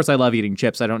 of course, I love eating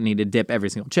chips. I don't need to dip every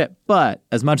single chip. But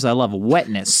as much as I love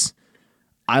wetness,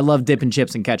 I love dipping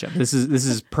chips in ketchup. This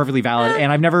is perfectly valid,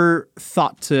 and I've never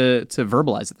thought to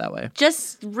verbalize it that way.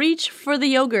 Just reach for the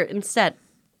yogurt instead.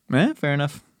 Fair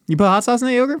enough. You put hot sauce in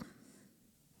that yogurt?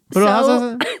 Put a little hot sauce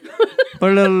in it?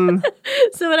 Put a little...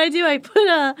 So what I do, I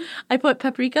put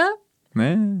paprika,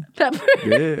 pepper,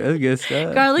 Good, that's good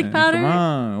stuff. Garlic Man, powder, come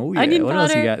on. Oh, yeah. onion What else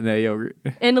you powder. got in that yogurt?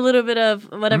 and a little bit of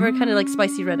whatever kind of like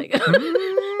spicy red.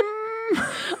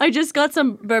 I just got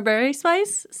some Burberry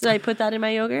spice, so I put that in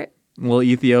my yogurt. A little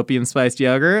Ethiopian spiced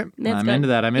yogurt. That's I'm good. into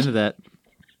that.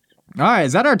 All right,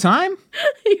 is that our time?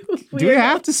 Do we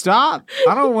have to stop?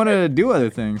 I don't want to do other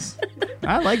things.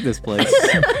 I like this place.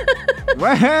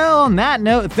 Well, on that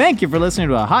note, thank you for listening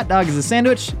to A Hot Dog is a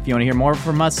Sandwich. If you want to hear more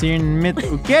from us here in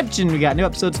Mythical Kitchen, we got new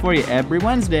episodes for you every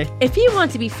Wednesday. If you want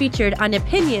to be featured on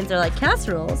Opinions or like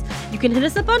Casseroles, you can hit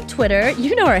us up on Twitter.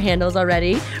 You know our handles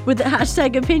already with the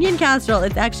hashtag Opinion Casserole.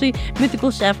 It's actually Mythical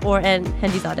Chef or and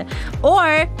Hendizade.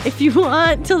 Or if you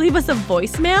want to leave us a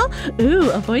voicemail,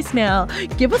 a voicemail,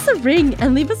 give us a ring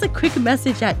and leave us a quick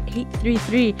message at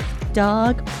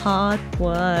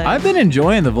 833-DOG-POD1. I've been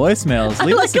enjoying the voicemails. I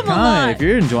Leave like us a them a comment lot. if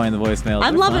you're enjoying the voicemails.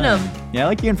 I'm They're loving fun. them. Yeah, I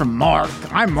like hearing from Mark.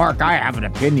 I'm Mark. I have an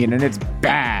opinion, and it's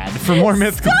bad. For more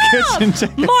Mythical Kitchen, check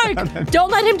us out. Mark,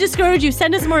 don't let him discourage you.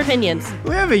 Send us more opinions.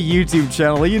 We have a YouTube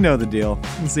channel. You know the deal.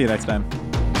 We'll see you next time.